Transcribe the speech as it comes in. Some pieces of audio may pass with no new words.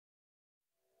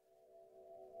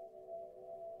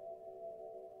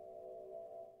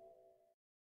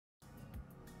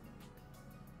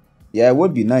Yeah, it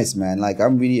would be nice, man. Like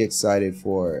I'm really excited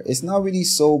for. It's not really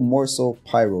so more so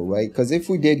Pyro, right? Because if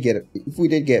we did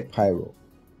get Pyro,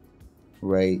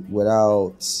 right,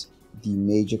 without the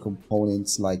major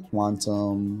components like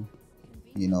quantum,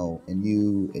 a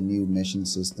new mission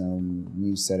system,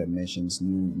 new set of missions,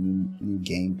 new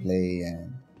gameplay,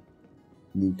 and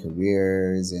new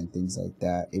careers and things like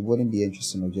that, it wouldn't be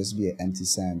interesting. It would just be an empty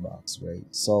sandbox, right?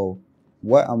 So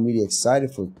what I'm really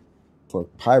excited for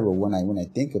Pyro, when I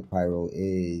think of Pyro,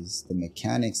 is the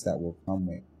mechanics that will come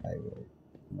with Pyro.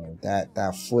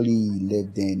 That fully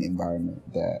lived in environment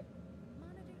that,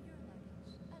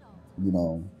 you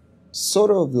know,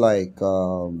 sort of like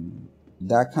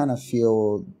that kind of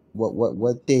feel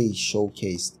what they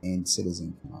showcased in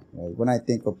Citizen Con, right? When I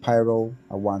think of Pyro,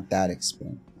 I want that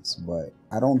experience, but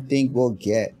I don't think we'll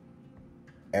get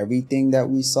everything that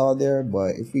we saw there.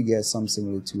 But if we get some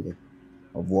similitude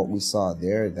of what we saw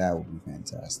there, that would be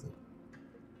fantastic.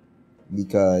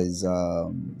 Because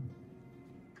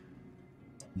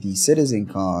the Citizen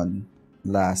Con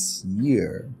last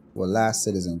year, well, last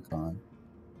Citizen Con,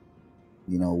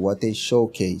 what they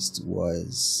showcased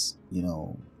was,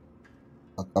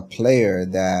 a player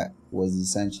that was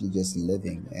essentially just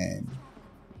living, and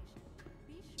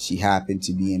she happened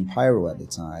to be in Pyro at the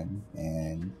time,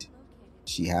 and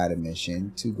she had a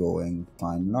mission to go and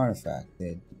find an artifact,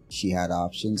 and she had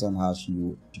options on how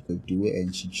she could do it,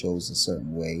 and she chose a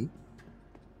certain way.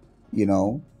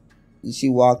 She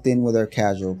walked in with her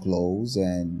casual clothes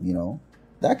and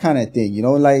that kind of thing,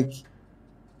 like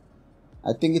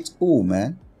I think it's cool,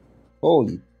 man.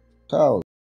 Holy cow.